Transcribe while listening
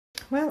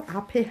Well,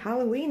 happy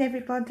Halloween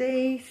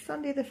everybody.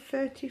 Sunday the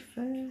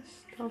 31st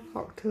of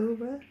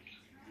October.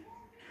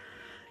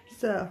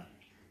 So,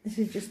 this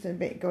is just a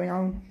bit going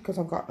on because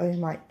I've got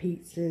like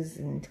pizzas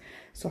and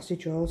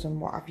sausage rolls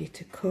and what have you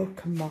to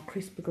cook, and more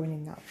crisps going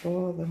in that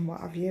bowl and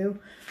what have you.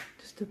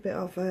 Just a bit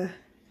of a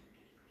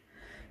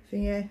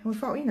thing. We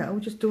thought, you know,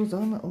 we'll just do our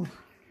own little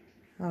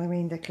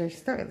Halloween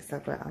decorations. Don't really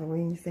celebrate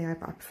Halloween, you see, I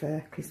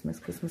prefer Christmas.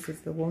 Christmas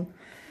is the one.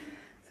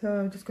 So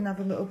I'm just going to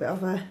have a little bit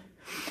of a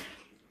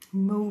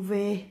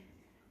movie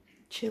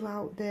chill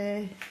out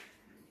day,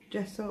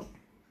 dress up.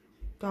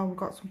 Oh, we've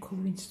got some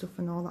colouring stuff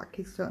and all that.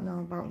 Kids don't know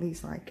about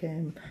these like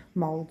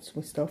moulds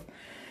with stuff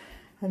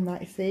and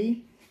that, you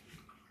see.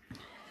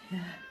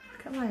 Yeah,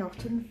 look at my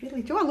autumn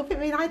village. Oh, I love it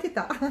when I did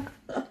that.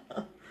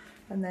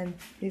 And then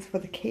these for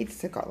the kids.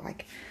 They've got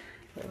like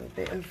a little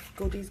bit of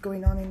goodies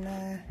going on in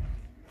there,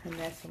 and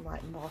there's some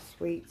like more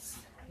sweets,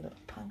 a little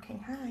pumpkin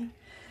high,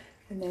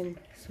 and then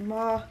some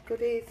more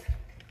goodies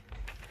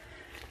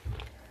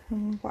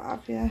and what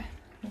have you,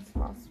 and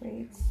some more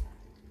sweets.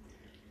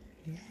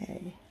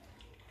 Yay.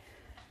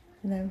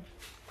 And then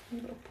a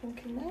little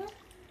pumpkin there.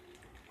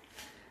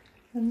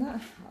 And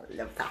that, I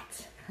love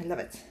that. I love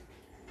it.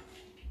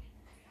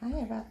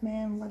 Hiya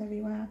Batman, whatever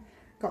you are.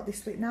 Got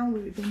this lit now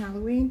with it being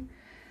Halloween.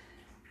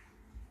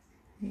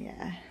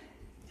 Yeah.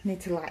 I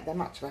need to light them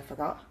actually, I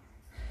forgot.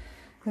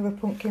 Another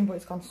pumpkin, but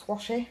it's gone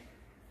swashy.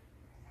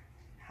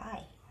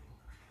 Hi.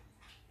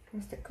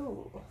 Mr.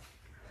 Cool.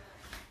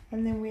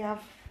 And then we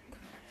have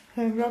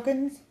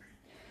Rogan's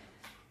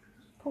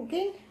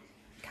pumpkin.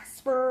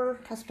 Casper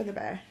the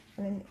bear.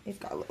 And then he's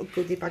got a little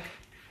goodie bag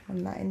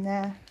and that in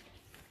there.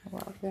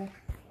 What have you?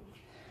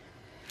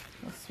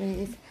 That's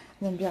sweet. And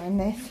then behind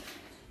this,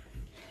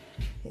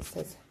 it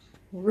says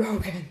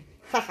Rogan.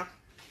 Haha.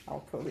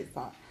 How cool is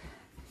that?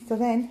 So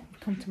then we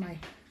come to my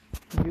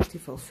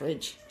beautiful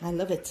fridge. I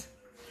love it.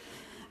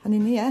 And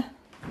in here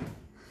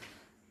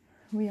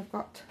we have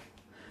got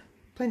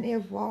plenty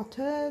of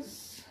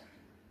waters,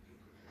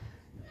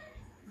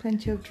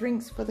 plenty of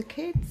drinks for the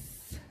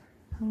kids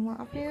and what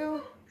have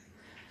you.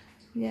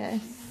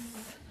 Yes.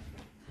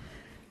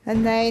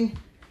 And then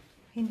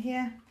in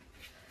here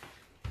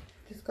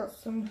just got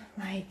some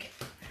like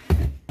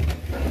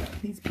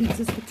these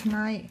pizzas for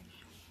tonight.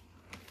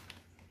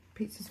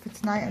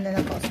 And then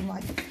I've got some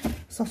like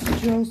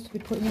sausage rolls to be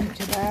putting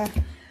into there.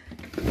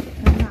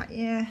 And that,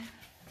 yeah.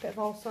 A bit of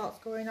all sorts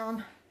going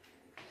on.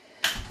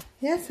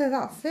 Yeah, so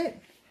that's it.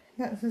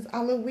 This is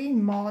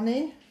Halloween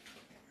morning.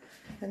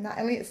 And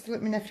Natalie, still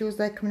at my nephew's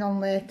there coming on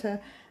later.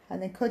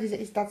 And then Cody's at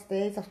his dad's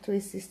days after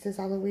his sister's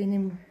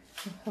Halloween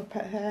up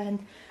at her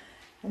end.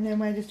 And then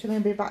we're just going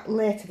to be back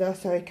later though,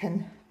 so we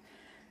can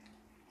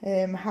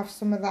have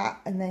some of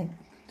that and then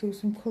do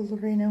some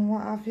colouring and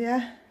what have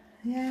you.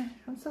 Yeah,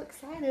 I'm so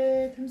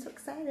excited.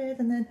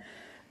 And then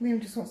Liam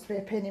just wants to be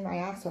a pain in my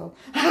asshole.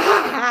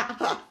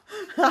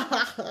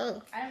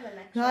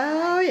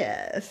 Oh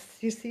yes,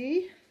 you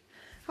see.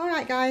 All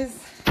right, guys.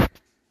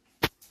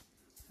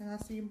 And I'll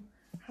see you.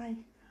 Hi.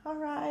 All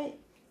right.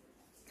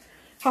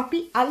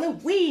 Happy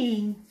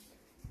Halloween.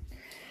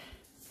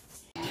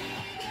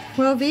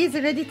 Well, these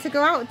are ready to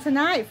go out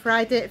tonight,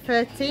 Friday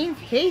 13th.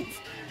 Kate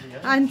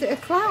and a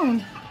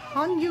clown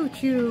on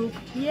YouTube.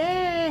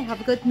 Yay.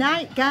 Have a good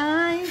night,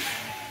 guys.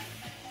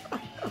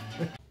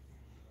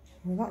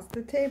 Well, that's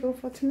the table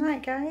for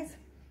tonight, guys.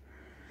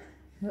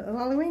 Little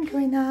Halloween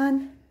going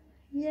on.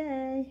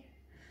 Yay.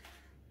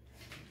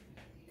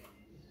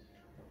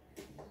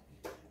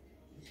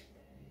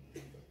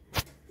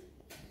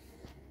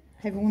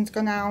 Everyone's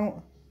gone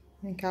out.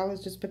 I think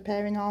Carla's just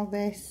preparing all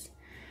this.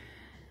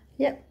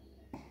 Yep.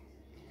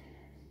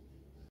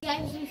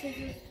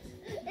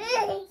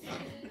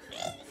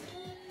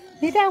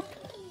 Need help?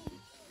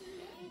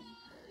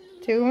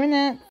 2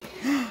 minutes.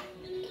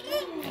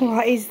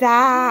 What is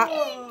that?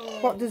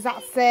 What does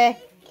that say?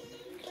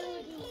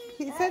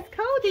 It says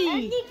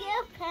Cody.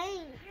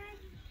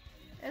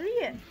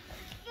 Liam!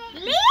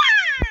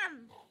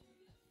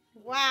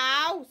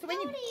 Wow! So when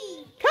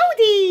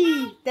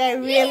Cody!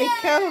 They're really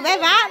cool,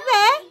 them, aren't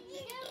they?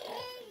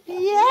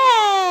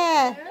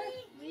 Yeah!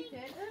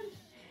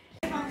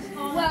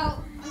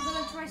 Well, I'm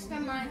going to try to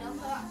stand mine up.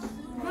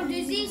 Oh,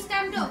 does he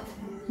stand up?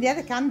 Yeah,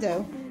 they can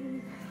do.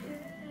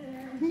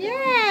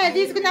 Yeah,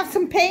 these are going to have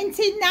some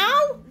painting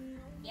now.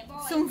 Yeah,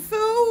 boy. Some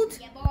food.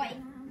 Yeah, boy.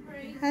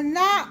 And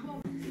that.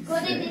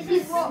 Cody, this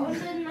is what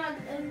was in that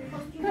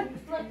costume.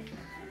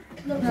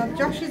 Now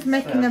Josh is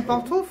making a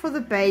bottle for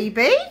the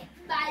baby.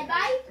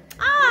 Bye-bye.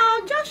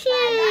 Oh,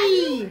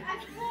 Joshy!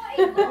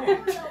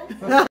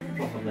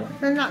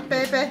 And that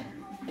baby.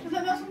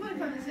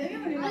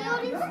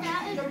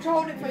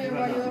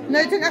 No,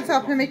 you don't have to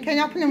open them. You can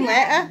open them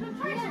later.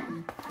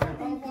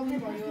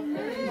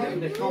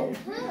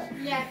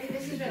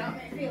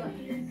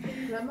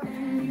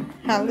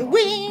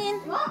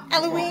 Halloween!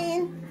 Halloween!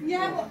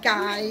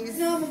 Guys!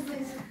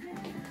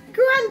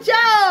 Go on,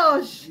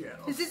 Josh!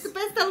 Is this the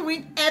best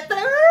Halloween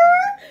ever?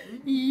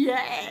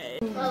 Yay!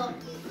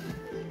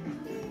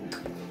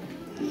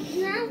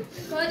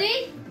 Cody,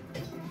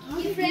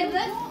 your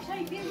favourite?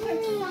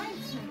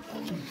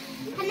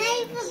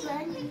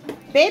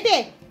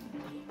 Baby!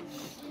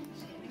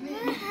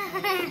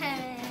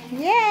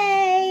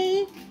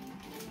 Yay!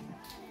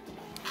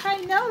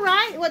 I know,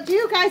 right? What do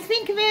you guys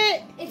think of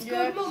it? It's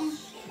good, Mum.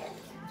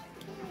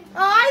 Oh,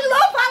 I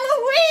love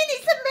Halloween!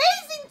 It's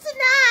amazing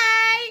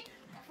tonight!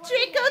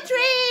 Trick or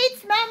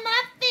treat! Smell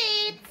my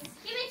feet!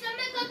 Give me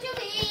something good to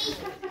eat.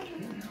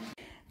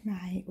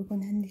 Right, we're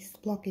going to end this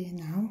vlog here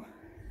now.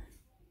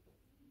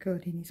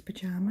 Cody in his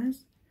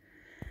pyjamas.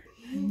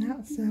 And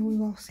that's we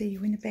will see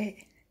you in a bit.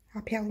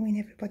 Happy Halloween,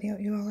 everybody. Hope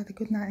you all had a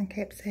good night and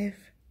kept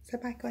safe. So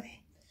bye,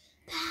 Cody.